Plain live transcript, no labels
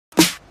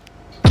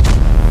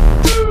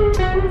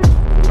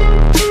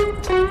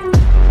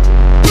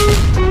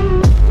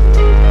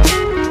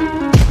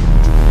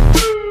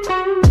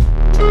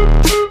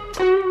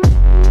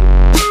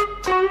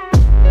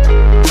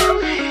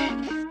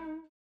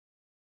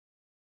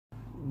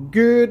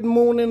Good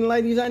morning,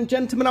 ladies and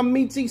gentlemen. I'm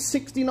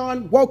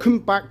meadsy69. Welcome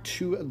back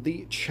to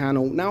the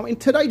channel. Now, in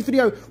today's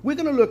video, we're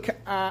going to look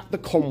at the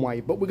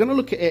Conway, but we're going to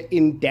look at it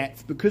in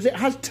depth because it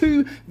has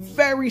two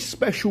very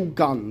special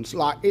guns.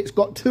 Like, it's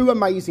got two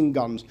amazing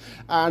guns,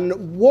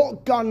 and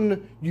what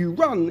gun you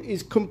run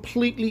is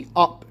completely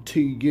up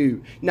to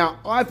you. Now,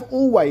 I've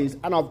always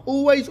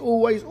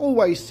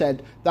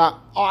said that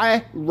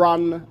I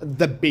run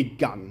the big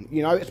gun.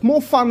 You know, it's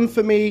more fun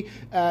for me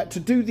to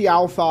do the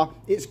alpha.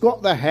 It's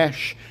got the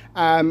hesh.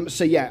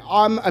 So yeah,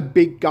 I'm a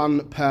big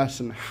gun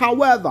person.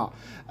 However,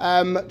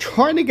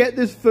 trying to get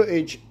this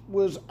footage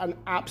was an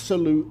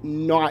absolute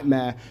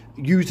nightmare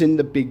using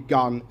the big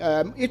gun.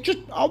 I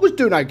was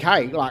doing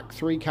okay, like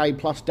 3k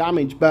plus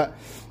damage, but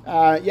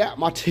yeah,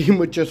 my team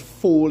were just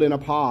falling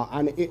apart,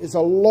 and it is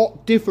a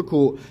lot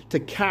difficult to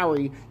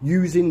carry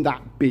using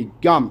that big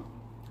gun.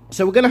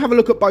 So we're going to have a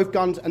look at both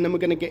guns, and then we're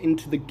going to get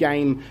into the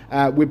game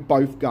with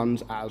both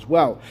guns as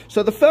well.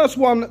 So the first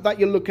one that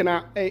you're looking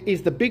at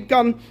is the big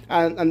gun,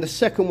 and the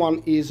second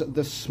one is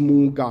the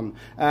small gun.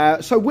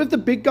 So with the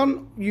big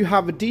gun, you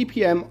have a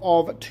DPM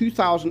of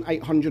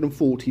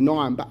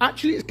 2,849, but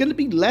actually it's going to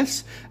be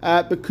less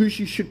because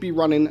you should be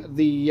running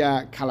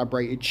the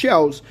calibrated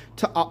shells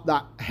to up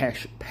that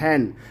hesh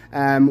pen,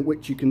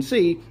 which you can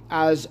see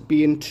as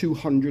being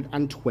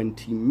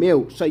 220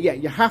 mil. So yeah,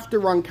 you have to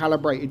run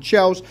calibrated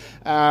shells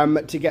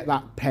to get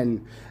that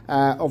pen.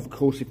 Of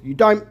course, if you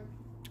don't,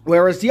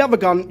 whereas the other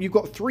gun, you've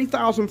got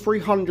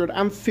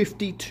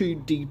 3,352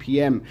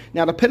 DPM.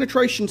 Now, the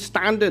penetration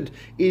standard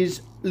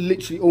is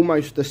literally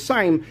almost the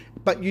same,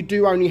 but you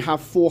do only have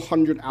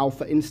 400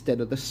 alpha instead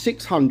of the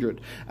 600.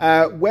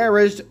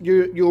 Whereas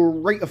your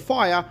rate of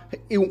fire,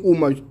 it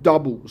almost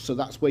doubles. So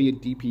that's where your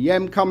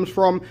DPM comes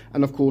from.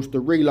 And of course,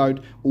 the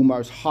reload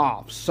almost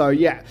halves. So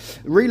yeah,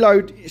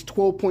 reload is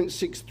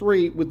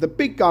 12.63 with the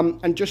big gun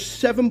and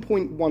just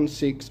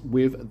 7.16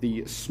 with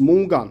the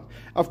small gun.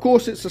 Of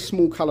course, it's a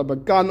small caliber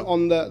gun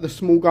on the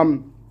small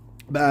gun.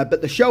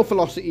 But the shell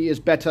velocity is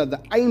better,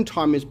 the aim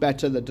time is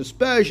better, the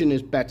dispersion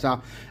is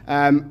better,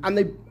 and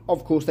they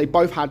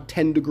both had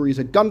 10 degrees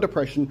of gun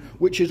depression,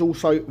 which is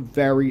also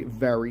very,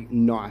 very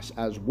nice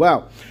as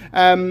well.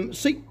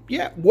 So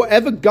yeah,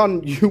 whatever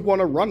gun you want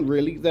to run,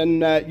 really,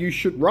 then you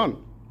should run.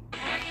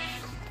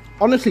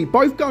 Honestly,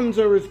 both guns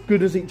are as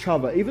good as each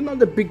other. Even though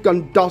the big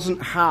gun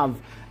doesn't have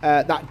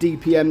that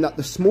DPM that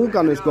the small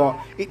gun has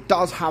got, it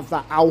does have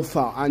that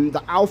alpha, and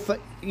the alpha,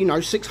 you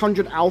know,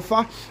 600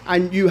 alpha,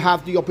 and you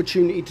have the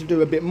opportunity to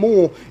do a bit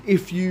more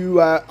if you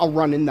are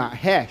running that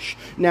hesh.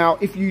 Now,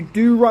 if you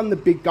do run the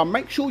big gun,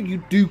 make sure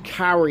you do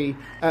carry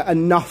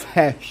enough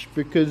hesh,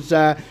 because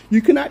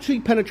you can actually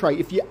penetrate.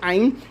 If you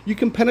aim, you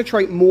can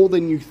penetrate more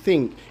than you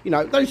think. You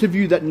know, those of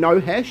you that know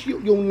hesh,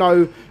 you'll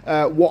know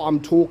what I'm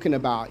talking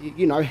about.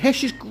 You know,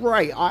 hesh is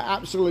great. I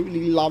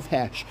absolutely love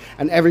hesh,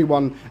 and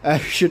everyone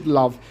should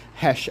love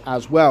hesh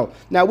as well.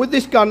 Now, with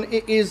this gun,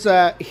 it is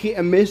hit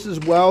and miss as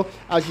well.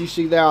 As you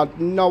see there, I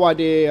had no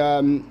idea.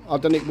 I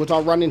don't know, was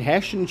I running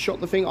hesh and shot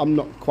the thing? I'm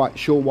not quite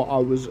sure what I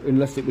was,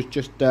 unless it was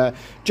just a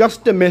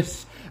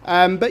miss.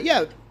 But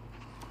yeah,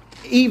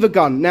 either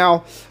gun.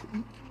 Now,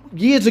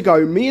 years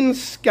ago, me and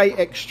Skate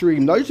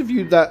Extreme, those of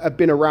you that have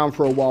been around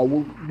for a while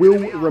will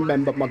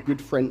remember my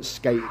good friend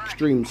Skate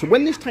Extreme. So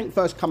when this tank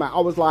first came out, I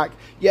was like,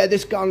 yeah,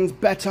 this gun's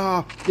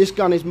better, this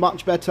gun is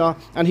much better.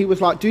 And he was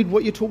like, dude,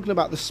 what you're talking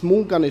about, the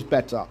small gun is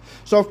better.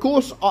 So of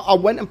course, I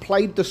went and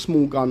played the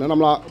small gun, and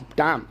I'm like,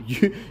 damn,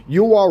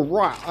 you are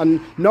right.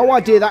 And no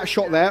idea that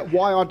shot there,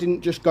 why I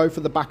didn't just go for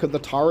the back of the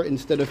turret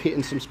instead of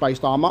hitting some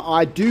spaced armor,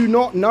 I do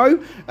not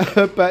know.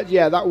 But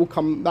yeah,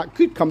 that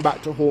could come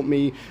back to haunt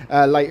me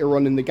later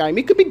on in the game.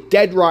 It could be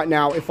dead right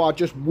now if I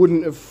just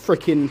wouldn't have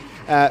freaking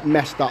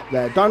messed up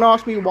there. Don't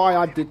ask me why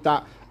I did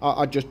that.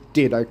 I just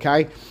did,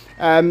 okay?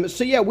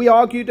 So yeah, we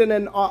argued, and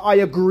then I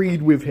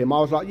agreed with him.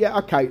 I was like, yeah,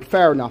 okay,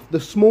 fair enough. The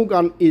small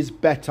gun is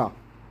better.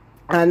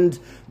 And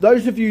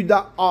those of you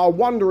that are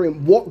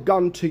wondering what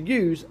gun to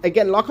use,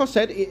 again, like I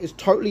said, it is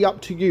totally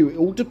up to you. It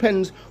all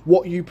depends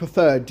what you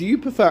prefer. Do you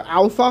prefer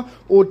alpha,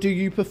 or do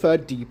you prefer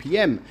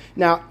DPM?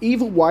 Now,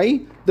 either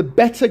way, the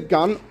better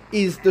gun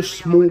is the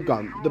small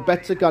gun. The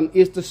better gun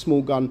is the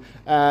small gun.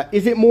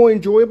 Is it more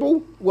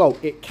enjoyable? Well,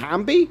 it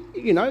can be.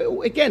 You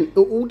know, again, it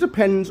all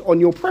depends on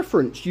your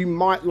preference. You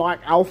might like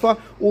alpha,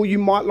 or you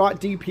might like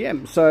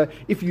DPM. So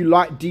if you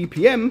like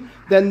DPM,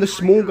 then the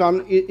small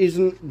gun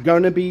isn't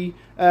going to be,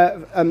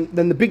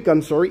 then the big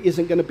gun, sorry,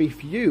 isn't going to be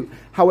for you.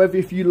 However,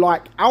 if you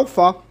like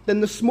alpha,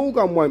 then the small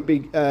gun won't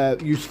be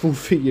useful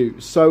for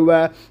you.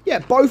 So yeah,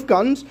 both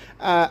guns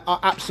are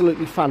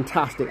absolutely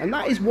fantastic, and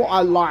that is what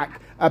I like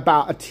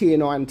about a tier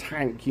 9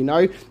 tank. You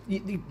know,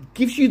 it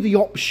gives you the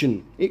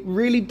option. It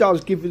really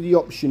does give you the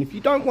option. If you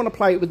don't want to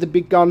play it with the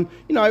big gun,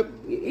 you know,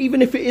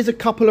 even if it is a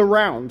couple of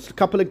rounds, a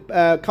couple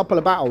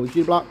of battles,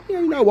 you're like,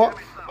 yeah, you know what,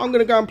 I'm going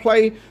to go and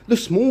play the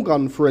small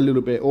gun for a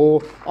little bit,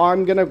 or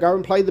I'm going to go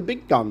and play the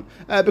big gun,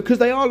 because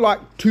they are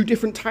like two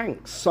different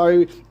tanks.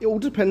 So it all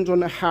depends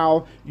on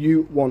how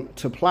you want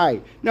to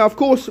play. Now, of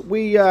course,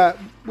 we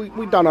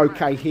done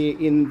okay here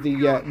in the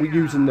we're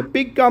using the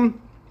big gun.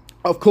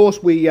 Of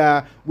course, we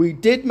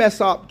did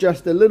mess up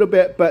just a little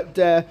bit, but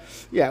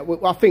yeah,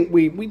 I think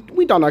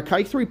we done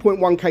okay.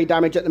 3.1k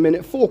damage at the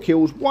minute, 4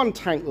 kills, 1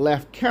 tank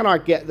left. Can I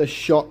get the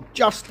shot?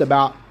 Just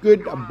about.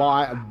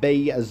 Goodbye,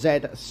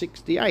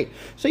 BZ68.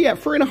 So yeah,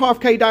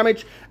 3.5k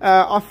damage.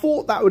 I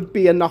thought that would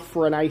be enough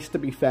for an ace, to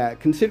be fair.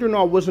 Considering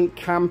I wasn't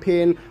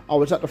camping, I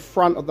was at the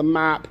front of the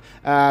map.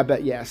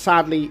 But yeah,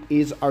 sadly,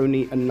 is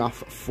only enough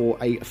for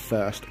a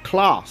first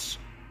class.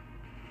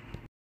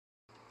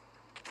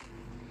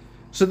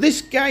 So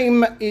this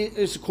game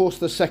is, of course,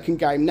 the second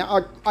game.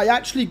 Now, I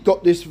actually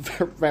got this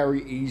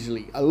very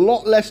easily. A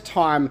lot less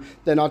time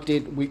than I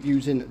did with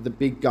using the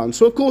big gun.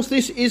 So, of course,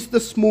 this is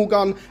the small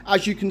gun.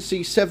 As you can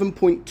see,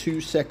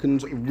 7.2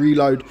 seconds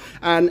reload.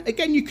 And,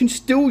 again, you can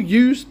still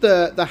use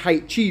the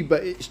HE,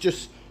 but it's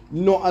just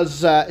not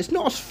as it's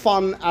not as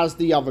fun as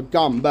the other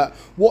gun. But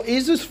what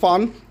is as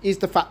fun is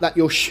the fact that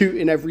you're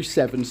shooting every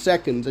 7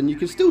 seconds, and you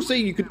can still see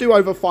you could do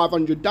over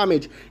 500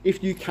 damage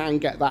if you can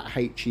get that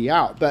HE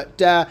out.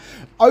 But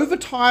over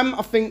time,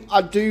 I think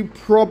I do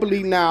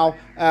probably now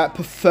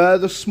prefer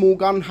the small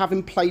gun,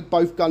 having played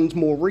both guns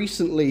more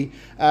recently.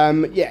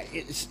 Yeah,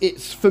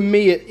 it's for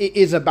me, it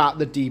is about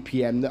the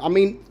DPM. I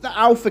mean, the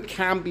alpha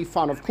can be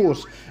fun, of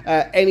course.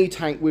 Any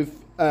tank with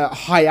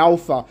high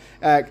alpha,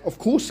 of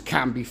course,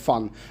 can be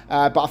fun.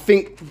 But I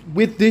think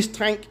with this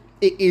tank,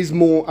 it is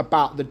more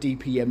about the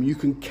DPM. You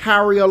can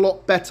carry a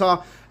lot better.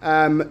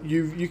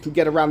 You can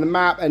get around the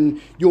map, and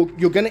you're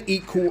going to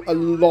equal a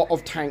lot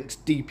of tanks'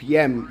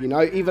 DPM. You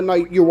know, even though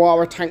you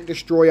are a tank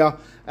destroyer.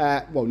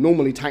 Well,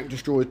 normally tank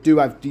destroyers do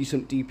have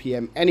decent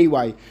DPM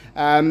anyway.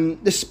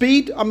 The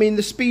speed, I mean,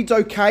 the speed's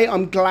okay.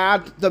 I'm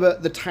glad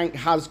the tank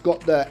has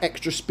got the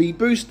extra speed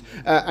boost.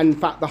 And in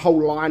fact, the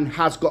whole line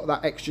has got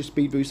that extra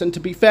speed boost. And to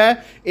be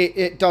fair,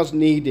 it does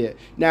need it.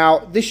 Now,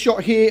 this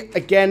shot here,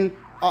 again,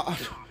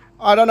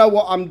 I don't know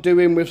what I'm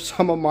doing with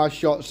some of my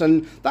shots,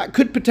 and that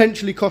could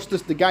potentially cost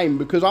us the game,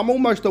 because I'm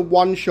almost a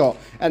one-shot.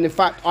 And in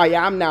fact, I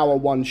am now a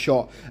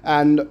one-shot.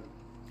 And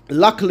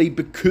luckily,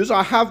 because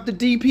I have the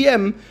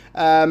DPM,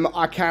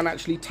 I can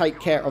actually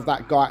take care of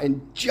that guy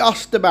and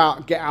just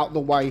about get out the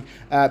way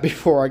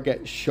before I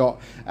get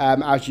shot,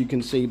 as you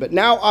can see. But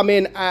now I'm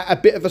in a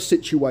bit of a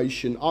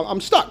situation.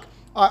 I'm stuck.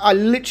 I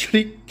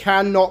literally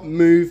cannot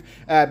move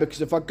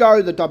because if I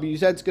go, the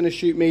WZ's going to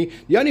shoot me.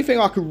 The only thing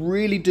I could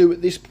really do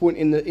at this point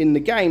in the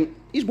game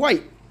is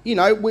wait. You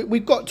know,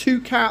 we've got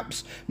 2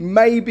 caps.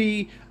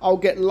 Maybe I'll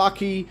get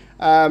lucky,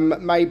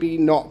 maybe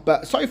not.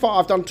 But so far,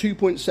 I've done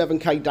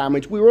 2.7k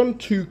damage. We were on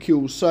 2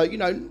 kills, so, you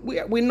know,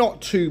 we're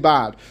not too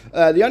bad.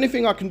 The only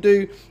thing I can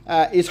do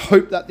is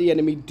hope that the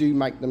enemy do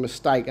make the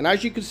mistake. And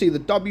as you can see, the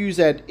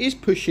WZ is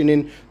pushing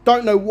in.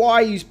 Don't know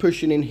why he's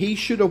pushing in. He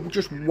should have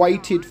just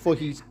waited for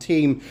his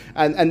team.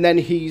 And then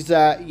he's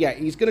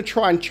going to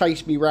try and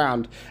chase me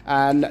round.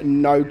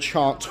 And no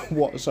chance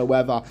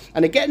whatsoever.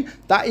 And again,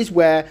 that is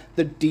where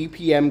the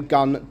DPM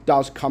gun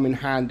does come in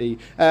handy.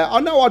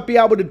 I know I'd be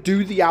able to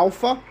do the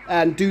alpha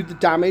and do the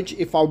damage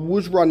if I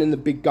was running the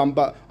big gun,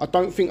 but I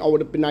don't think I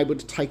would have been able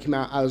to take him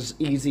out as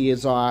easy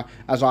as I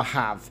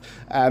have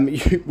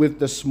with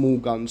the small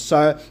guns.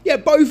 So yeah,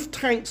 both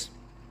tanks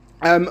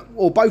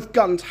or both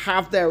guns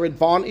have their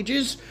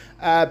advantages.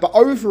 But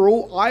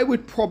overall, I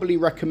would probably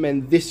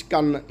recommend this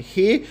gun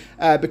here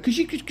because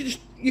you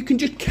can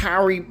just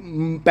carry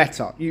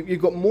better.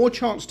 You've got more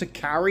chance to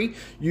carry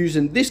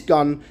using this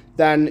gun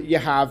than you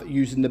have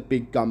using the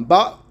big gun.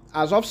 But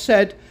as I've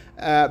said,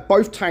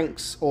 both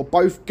tanks, or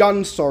both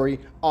guns, sorry,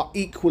 are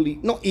equally,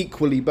 not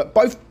equally, but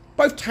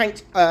both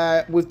tanks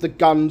with the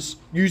guns,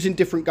 using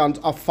different guns,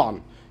 are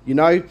fun. You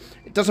know,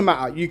 it doesn't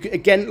matter. You can,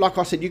 again, like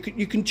I said, you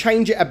can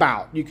change it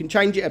about. You can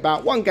change it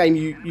about. One game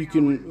you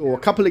can, or a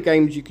couple of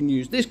games you can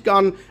use this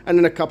gun, and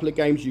then a couple of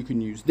games you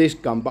can use this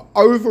gun. But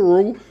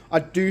overall, I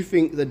do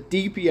think the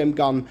DPM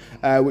gun,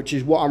 which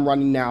is what I'm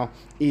running now,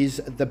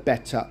 is the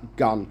better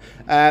gun.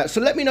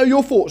 So let me know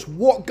your thoughts.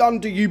 What gun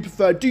do you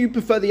prefer? Do you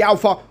prefer the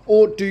Alpha,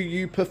 or do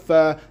you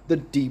prefer the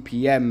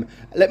DPM?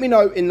 Let me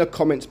know in the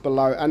comments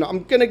below. And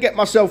I'm gonna get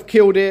myself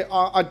killed here.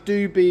 I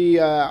do be,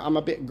 I'm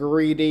a bit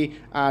greedy,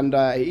 and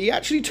he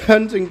actually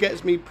turns and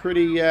gets me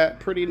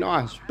pretty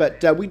nice.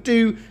 But we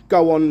do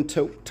go on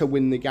to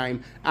win the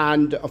game,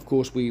 and of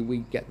course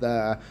we get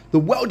the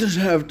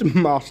well-deserved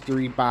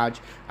mastery badge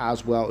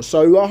as well.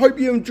 So I hope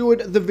you enjoyed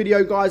the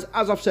video, guys.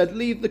 As I've said,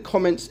 leave the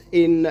comments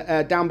in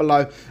down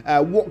below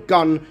what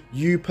gun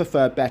you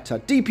prefer better,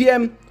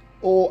 DPM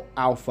or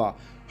Alpha.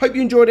 Hope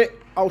you enjoyed it.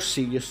 I'll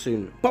see you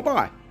soon. Bye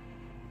bye.